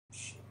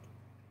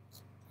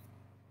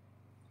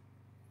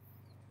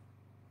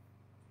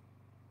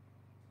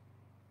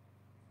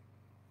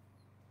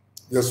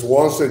Just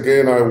once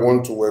again, I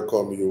want to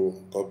welcome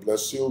you. God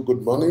bless you.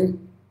 Good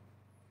morning.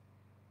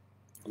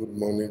 Good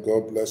morning.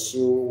 God bless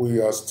you. We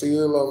are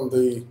still on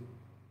the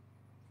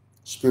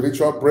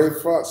spiritual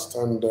breakfast,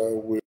 and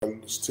we are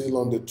still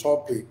on the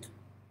topic,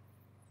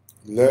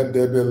 let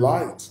there be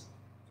light.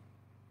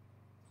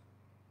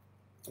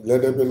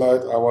 Let there be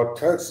light. Our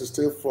text is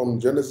still from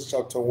Genesis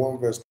chapter 1,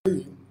 verse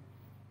 3.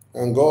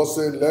 And God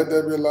said, let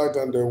there be light,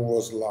 and there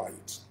was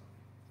light.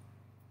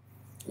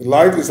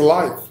 Light is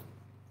life.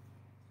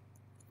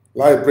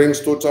 Light brings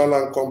total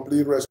and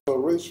complete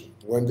restoration.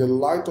 When the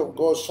light of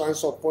God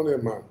shines upon a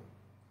man.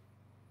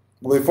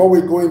 Before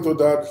we go into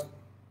that,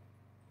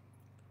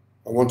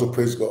 I want to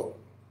praise God.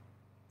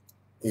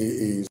 He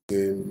is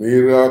a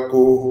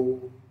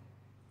miracle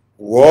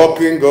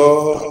walking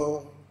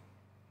God.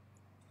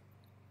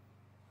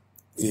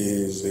 He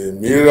is a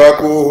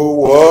miracle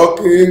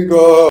walking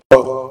God.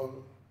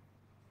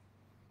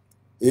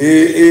 He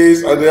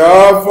is the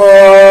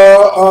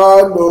Alpha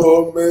and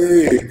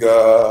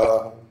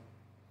Omega.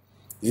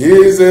 He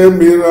is a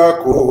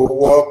miracle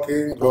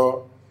walking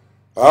God.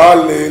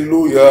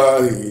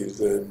 Hallelujah. He is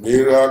a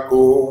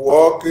miracle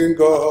walking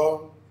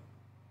God.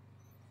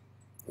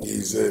 He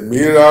is a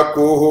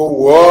miracle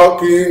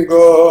walking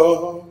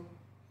God.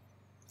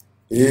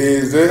 He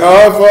is the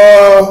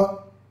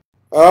Alpha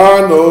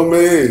and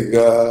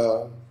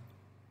Omega.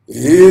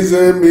 He is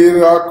a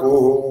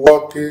miracle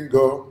walking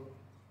God.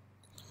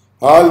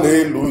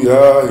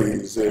 Hallelujah. He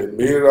is a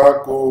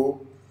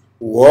miracle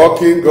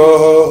walking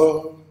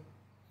God.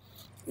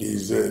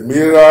 He's a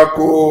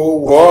miracle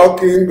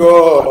walking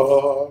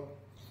God.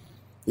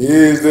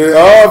 He's the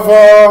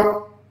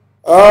Alpha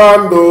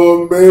and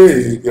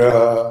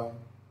Omega.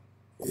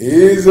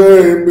 He's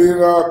a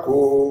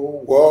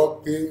miracle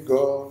walking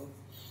God.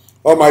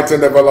 Almighty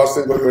and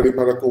everlasting God, you are the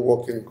miracle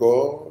walking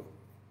God.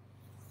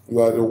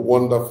 You are the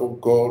wonderful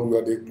God. You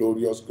are the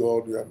glorious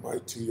God. You are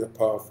mighty. You are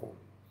powerful.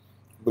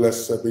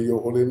 Blessed be your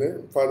holy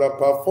name. Father,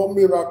 perform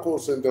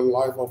miracles in the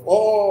life of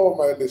all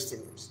my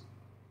listeners.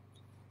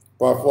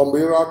 Perform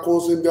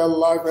miracles in their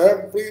life.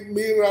 Every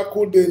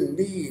miracle they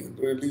need,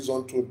 release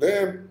unto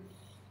them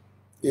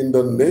in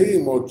the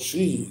name of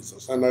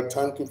Jesus. And I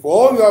thank you for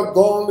all you have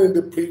done in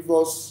the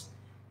previous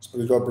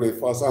spiritual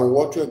breakfast and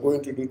what you are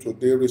going to do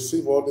today.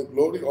 Receive all the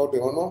glory, all the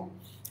honor,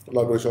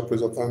 all adoration,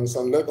 praise, and thanks,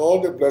 and let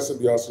all the blessing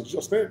be ours in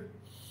Jesus' name.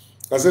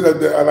 I said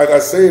that, like I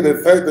say,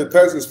 the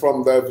text is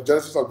from the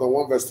Genesis chapter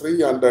 1, verse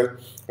 3, and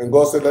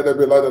God said, let there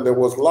be light, and there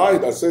was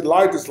light. I said,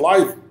 light is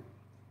life.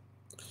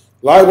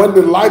 Like when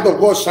the light of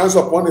God shines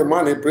upon a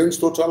man, it brings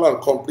total and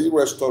complete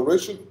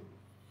restoration.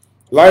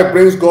 Light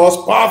brings God's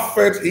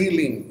perfect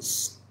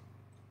healings.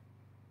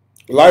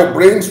 Light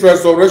brings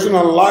restoration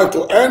and life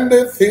to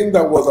anything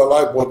that was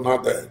alive but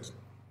not dead.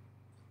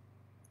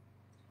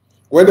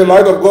 When the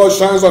light of God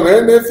shines on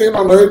anything,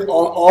 on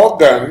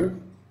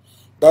organ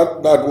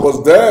that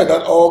was there,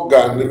 that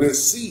organ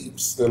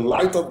receives the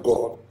light of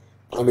God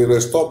and it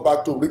restored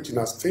back to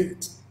original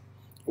state,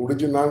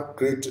 original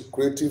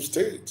creative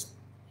state.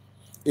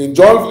 In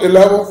John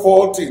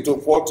 11:40 to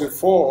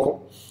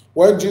 44,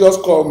 when Jesus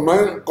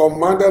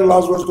commanded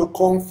Lazarus to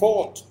come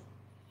forth,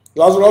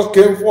 Lazarus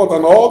came forth,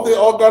 and all the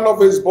organ of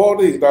his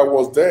body that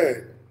was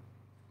dead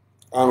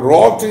and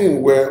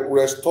rotting were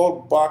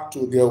restored back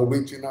to their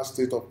original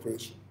state of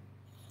creation.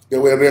 They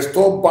were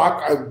restored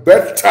back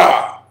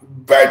better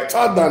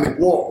than it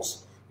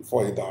was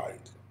before he died.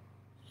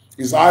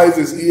 His eyes,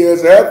 his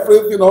ears,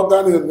 everything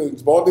organ in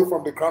his body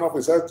from the crown of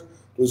his head to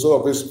the sole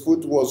of his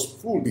foot was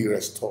fully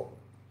restored.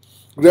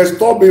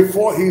 Restored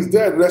before he's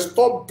dead,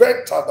 restored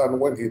better than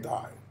when he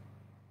died.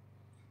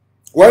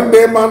 When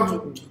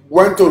Naaman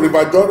went to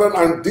River Jordan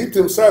and dipped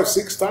himself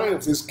 6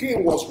 times, his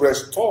skin was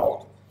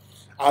restored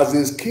as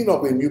the skin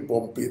of a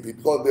newborn baby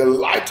because the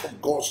light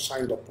of God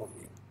shined upon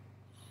him.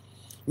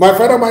 My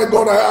Father, my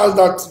God, I ask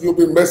that you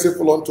be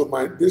merciful unto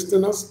my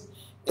listeners,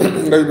 that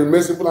you be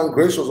merciful and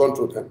gracious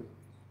unto them.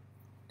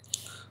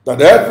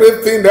 That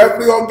everything,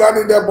 every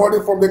organ in their body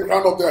from the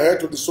crown of their head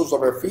to the soles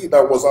of their feet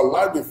that was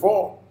alive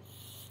before,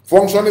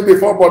 functioning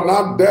before but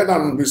not dead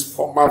and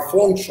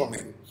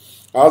malfunctioning,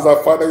 as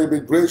our Father, you be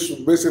gracious,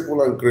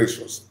 merciful and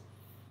gracious,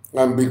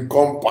 and be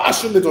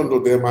compassionate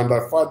unto them, and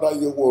our Father,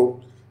 you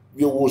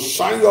will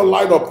shine your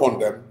light upon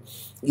them.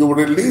 You will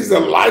release the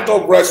light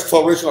of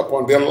restoration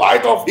upon them, the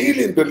light of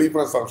healing,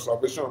 deliverance, and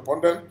salvation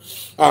upon them,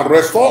 and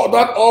restore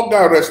that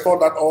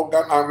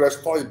organ, and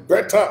restore it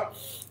better.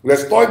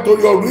 Restore it to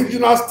your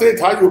original state,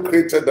 how you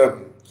created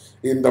them,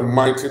 in the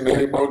mighty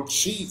name of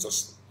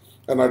Jesus.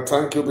 And I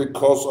thank you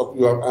because of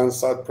you have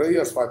answered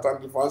prayers. I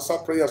thank you for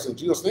answered prayers in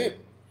Jesus' name.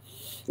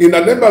 In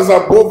the name that's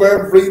above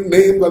every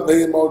name, the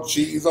name of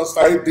Jesus,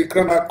 I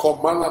declare and I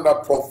command and I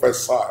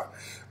prophesy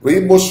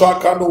Rimo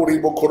Shakando,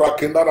 Rimo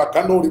Kurakenda,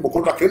 Rakando, Rimo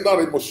Kurakenda,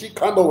 Rimo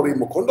Shikando,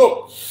 Rimo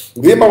Kondo,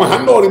 Rima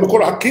Mahando, Rimo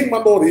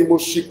Kurakimando, Rimo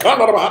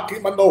Shikanda,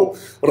 Hakimando,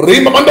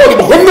 Rima Mando,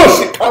 Rimo Kondo,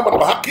 Shikama,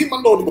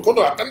 Hakimando, Rimo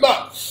Kondo,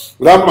 Hakanda,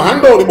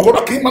 Ramahando, Rimo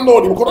Kurakimando,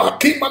 Rimo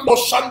Kurakimando,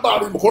 Shanda,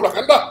 Rimo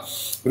Kurakanda,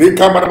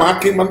 Rikama,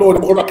 Hakimando,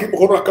 Rimo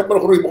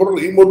Kurakimando, Rimo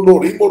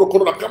Rimo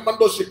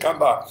Kurakimando,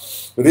 Shikanda,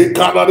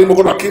 Rikana, Rimo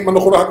Kurakimando,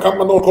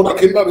 Kurakimando,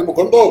 Kurakenda, Rimo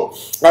Kondo.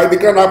 I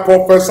declare, I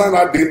prophesy, and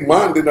I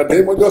demand in the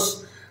name of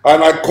Jesus.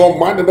 And I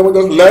command in the name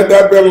of Jesus, let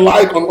there be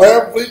light on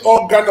every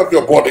organ of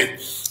your body.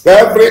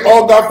 Every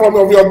organ from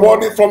your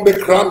body, from the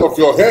crown of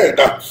your head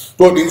to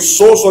the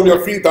soles of your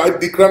feet, I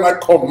declare, I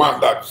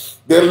command that.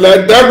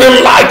 Let there be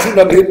light in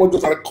the name of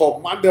Jesus. I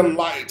command the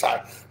light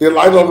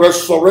of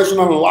restoration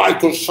and light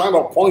to shine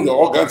upon your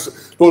organs,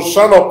 to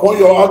shine upon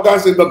your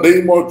organs in the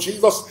name of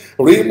Jesus.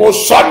 Rimo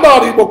Shanda,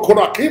 Rimo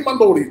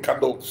Kurakimando,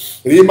 Rikando,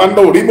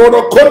 Rimando, Rimo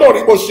Kondo,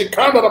 Rimo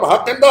Shikanda,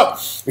 Hakanda,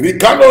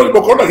 Rikando,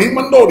 Rimo Kora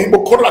Himando,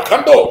 Rimo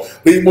Korakando,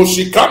 Rimo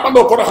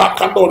Shikamando,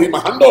 Korahakando,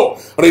 Rimahando,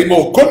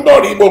 Rimo Kondo,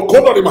 Rimo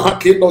Kondo,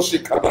 Rimahakindo,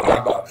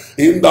 Shikanda,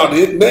 in the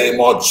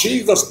name of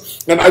Jesus.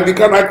 And I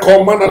declare, I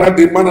command, and I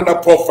demand, and I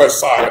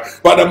prophesy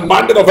by the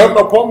mandate of heaven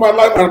upon my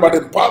life and by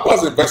the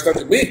powers invested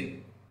in me.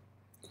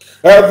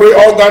 Every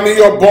organ in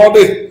your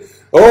body,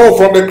 oh,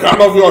 from the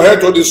crown of your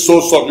head to the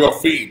soles of your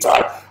feet,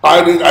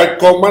 I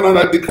command and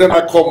I declare,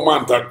 I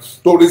command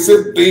to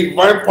receive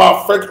divine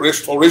perfect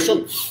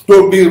restoration,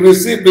 to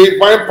receive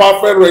divine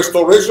perfect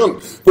restoration,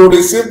 to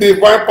receive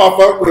divine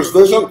perfect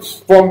restoration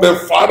from the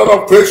Father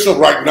of creation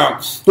right now,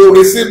 to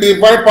receive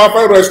divine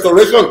perfect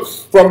restoration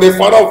from the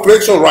Father of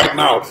creation right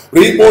now.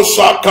 Rimo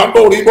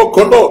Shakando, Rimo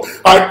Kondo.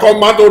 I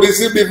command to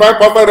receive divine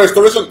perfect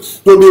restoration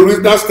to the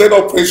original state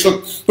of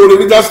creation, to the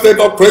original state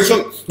of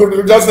creation, to the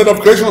original state of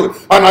creation,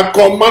 and I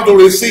command to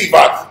receive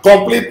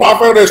complete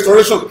perfect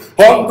restoration.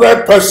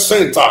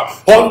 100%,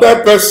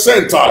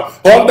 100%,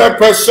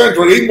 100%.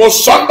 Rimo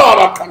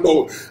Sandara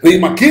Kando,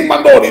 Rima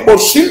Kimando, Rimo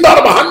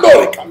Sindara Mahando,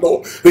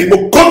 Rikando,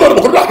 Rimo Kondo,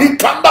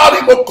 Rikanda,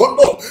 Rimo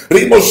Kondo,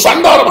 Rimo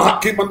Sandara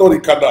Mahakimando,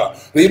 Rikanda,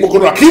 Rimo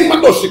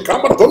Kurakimando,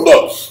 Shikama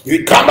Kondo,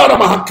 Rikanda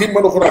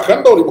Mahakimando,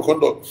 Kurakando, Rimo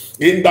Kondo.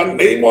 In the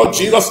name of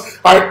Jesus,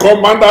 I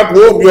command that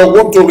womb, your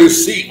womb to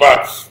receive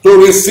life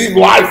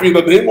in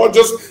the name of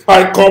Jesus.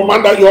 I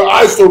command that your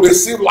eyes to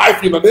receive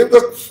life in the name of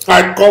Jesus.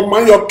 I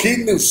command your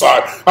kidneys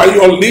and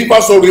your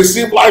livers to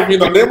receive life in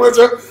the name of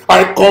Jesus.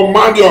 I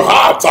command your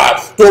heart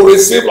to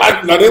receive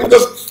life in the name of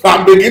Jesus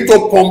and begin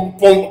to pump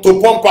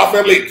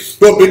perfectly.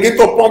 To begin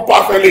to pump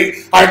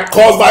perfectly. I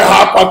cause thy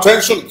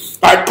hypertension.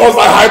 I cause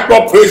thy high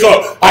blood pressure.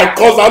 I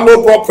cause thy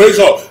low blood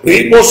pressure.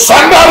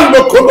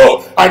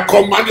 I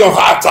command your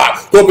heart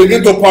to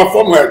begin to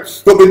perform well,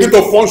 to begin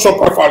to function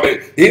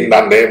perfectly. In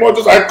the name of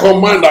Jesus, I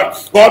command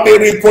all the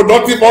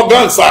reproductive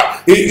organs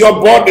in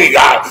your body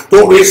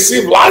to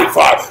receive life,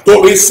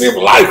 to receive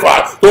life,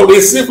 to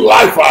receive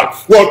life.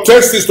 Your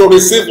testes to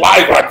receive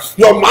life,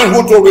 your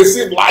manhood to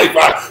receive life,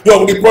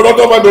 your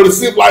reproductive organ to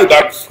receive life.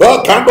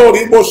 Your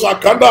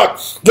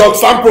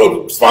sperm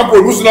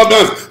producing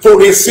organs to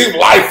receive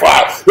life.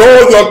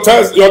 Your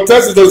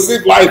testes to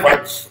receive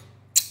life.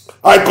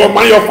 I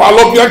command your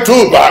fallopian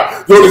tube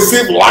to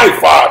receive life,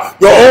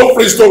 your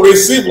ovaries to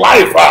receive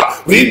life,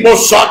 your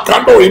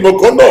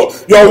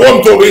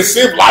womb to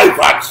receive life,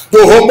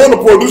 the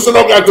hormone producing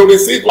organ to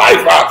receive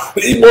life,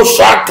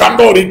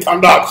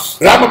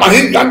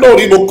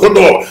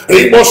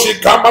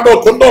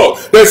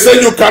 they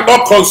say you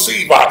cannot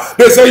conceive,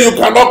 they say you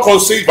cannot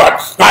conceive.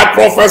 I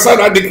prophesy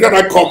and I declare,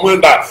 I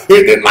command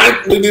in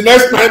the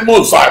next 9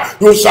 months,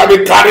 you shall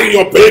be carrying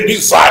your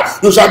babies,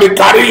 you shall be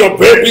carrying your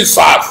babies,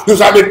 you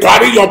shall be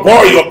carry your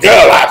boy, your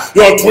girl,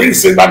 your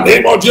twins in the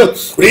name of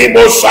Jesus. They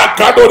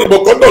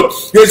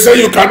say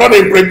you cannot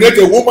impregnate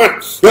a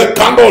woman.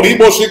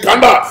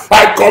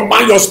 I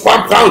command your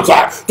sperm count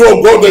to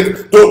go I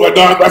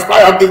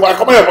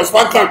command your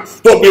sperm count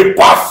to be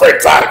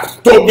perfect,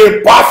 to be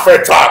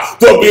perfect,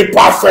 to be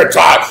perfect.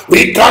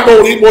 We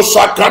cannot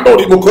Sakando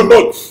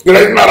Ribokondo,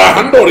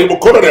 Renarahando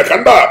Ribokondo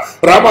Rekanda,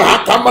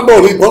 Ramahakamando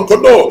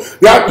Ribokondo.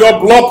 Your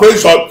blood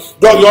pressure,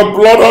 your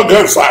blood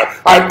organs.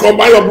 I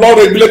command your blood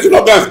regulating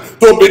organs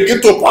to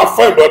begin to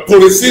perform, to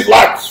receive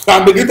life,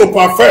 and begin to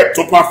perfect,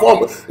 to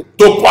perform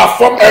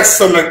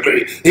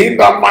excellently. In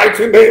the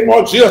mighty name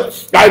of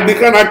Jesus, I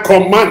declare and I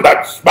command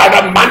that by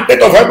the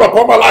mandate of heaven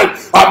upon my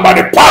life and by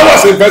the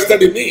powers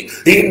invested in me,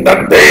 in the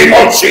name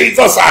of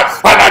Jesus,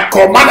 and I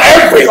command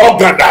every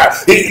organ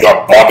in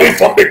your body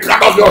from the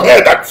crown of your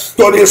head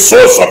to the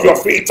soles of your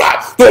feet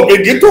to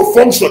begin to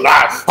function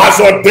as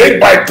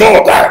ordained by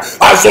God,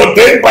 as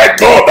ordained by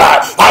God,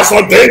 as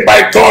ordained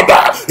by God.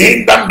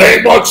 In the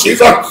name of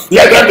Jesus,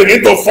 let them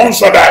begin to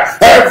function.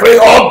 Every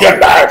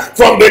organ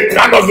from the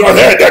crown of your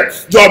head,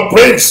 your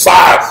brain,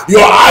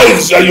 your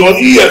eyes, your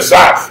ears,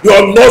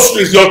 your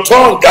nostrils, your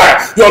tongue,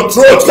 your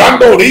throat.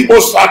 Kando, ribo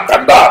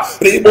sakanda,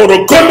 ribo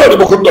rokondo,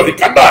 ribo kondo,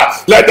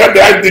 rikanda. Let them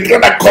be, I declare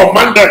that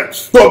commanded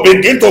to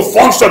begin to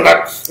function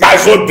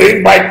as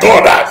ordained by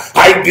God.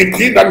 I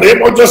decree in the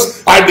name of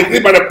Jesus. I decree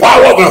by the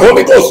power of the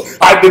Holy Ghost.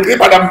 I decree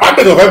by the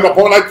mandate of heaven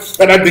upon life.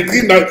 And I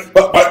decree by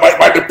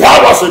the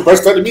powers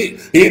invested in me.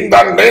 In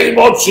the name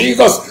of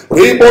Jesus.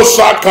 Ribo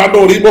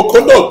sakando, ribo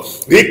kondo,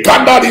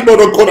 rikanda, ribo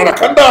rokondo,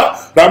 rakanda.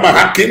 Rama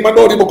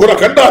hakimando, ribo kondo,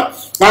 rakanda.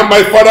 And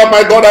my Father,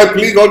 my God, I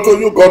plead unto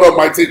you, God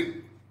Almighty,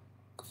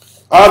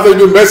 as they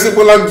be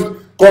merciful and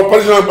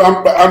compassionate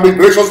and be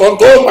gracious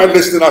unto all my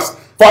listeners.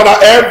 Father,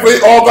 every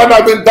organ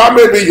that has been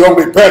damaged beyond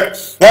repair,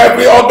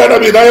 every organ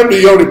that has been damaged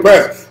beyond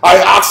repair, I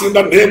ask in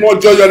the name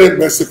of Jesus, you're a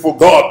merciful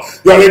God,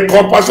 you're a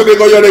compassionate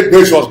God, you're a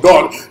gracious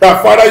God,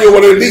 that Father, you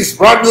will release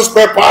brand new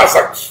spare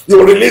parts, you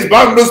will release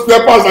brand new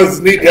spare parts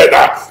as needed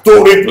to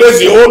replace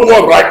the old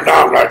one right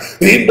now.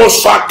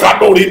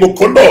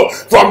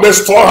 From the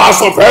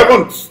storehouse of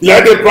heaven,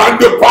 let the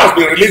brand new parts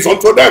be released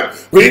unto them.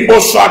 Let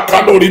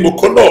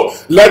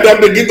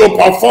them begin to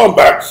perform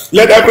back.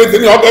 Let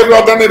everything, every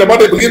organ in the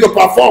body begin to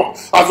perform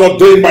as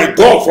ordained by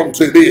God from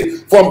today,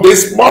 from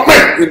this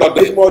moment, in the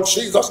name of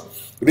Jesus.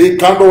 Thank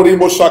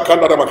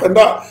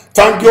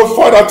you,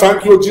 Father.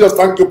 Thank you, Jesus.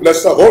 Thank you,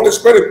 blessed Holy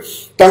Spirit.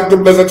 Thank you,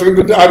 blessed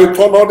Trinity. I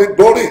return all the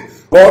glory,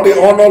 all the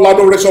honor,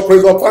 adoration,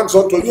 praise, and thanks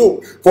unto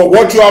you for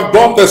what you have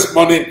done this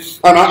morning.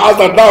 And I ask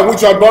that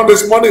which you have done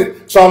this morning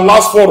shall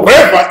last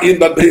forever in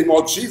the name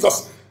of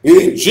Jesus.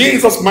 In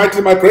Jesus' mighty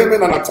name I pray,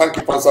 and I thank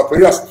you for answer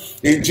prayers.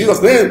 In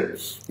Jesus' name.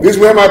 This is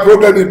where my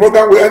program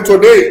will end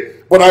today.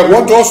 But I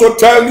want to also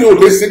tell you,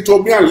 listen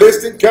to me and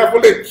listen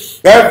carefully.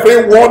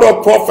 Every word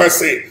of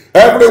prophecy,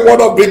 every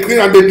word of decree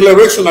and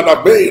declaration that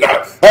I've made,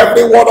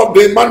 every word of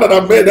demand that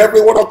I've made,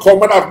 every word of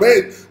command I've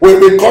made will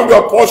become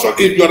your portion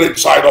if you're a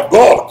child of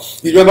God.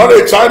 If you're not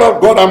a child of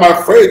God, I'm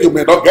afraid you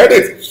may not get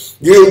it.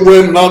 You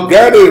will not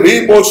get it.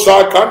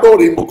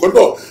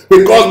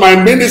 Because my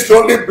ministry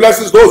only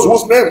blesses those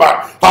whose name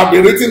have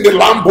been written in the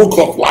Lamb Book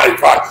of Life.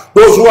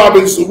 Those who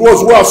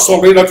have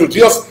surrendered to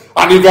Jesus.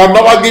 And if you have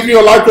never given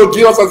your life to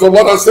Jesus as your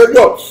Lord and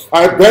Savior,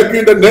 I beg you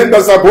in the name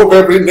that's above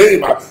every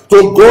name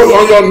to go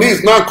on your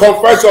knees now,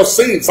 confess your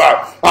sins,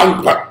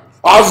 and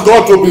ask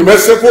God to be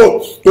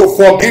merciful, to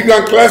forgive you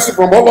and cleanse you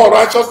from all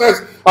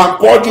unrighteousness, and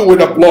purge you with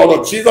the blood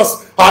of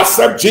Jesus.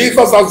 Accept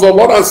Jesus as your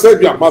Lord and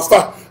Savior,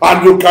 Master,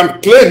 and you can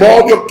claim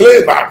all your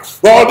claim,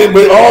 all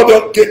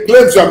the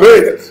claims you have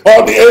made,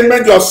 all the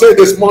amen you have said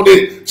this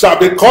morning shall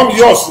become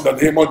yours in the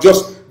name of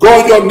Jesus. Go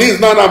on your knees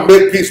now and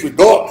make peace with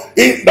God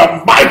in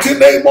the mighty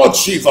name of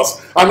Jesus.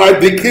 And I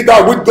decree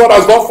that which God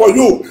has done for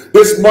you,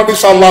 this money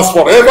shall last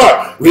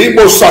forever.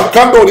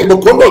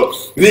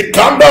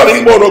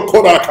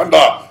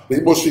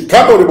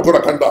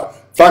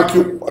 Thank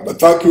you, Father.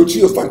 Thank you,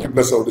 Jesus. Thank you,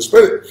 blessed Holy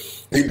Spirit.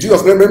 In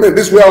Jesus' name, amen.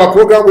 This way our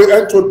program will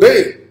end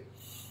today.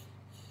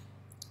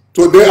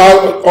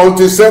 Today,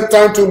 until same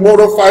time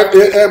tomorrow, 5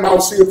 a.m.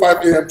 I'll see you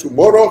 5 a.m.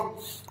 tomorrow.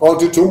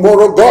 Until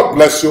tomorrow, God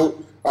bless you.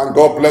 And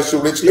God bless you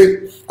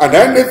richly. And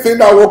anything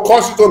that will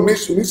cause you to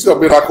miss your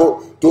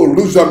miracle, to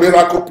lose your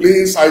miracle,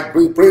 please, I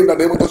pray in the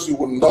name of Jesus, you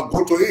will not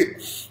go to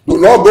it. Do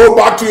not go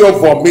back to your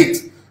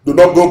vomit. Do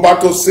not go back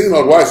to sin,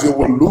 otherwise you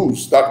will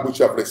lose that which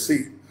you have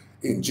received.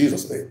 In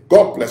Jesus' name.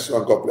 God bless you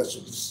and God bless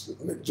you.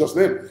 In Jesus'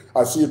 name.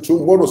 I'll see you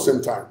tomorrow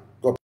same time.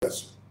 God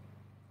bless you.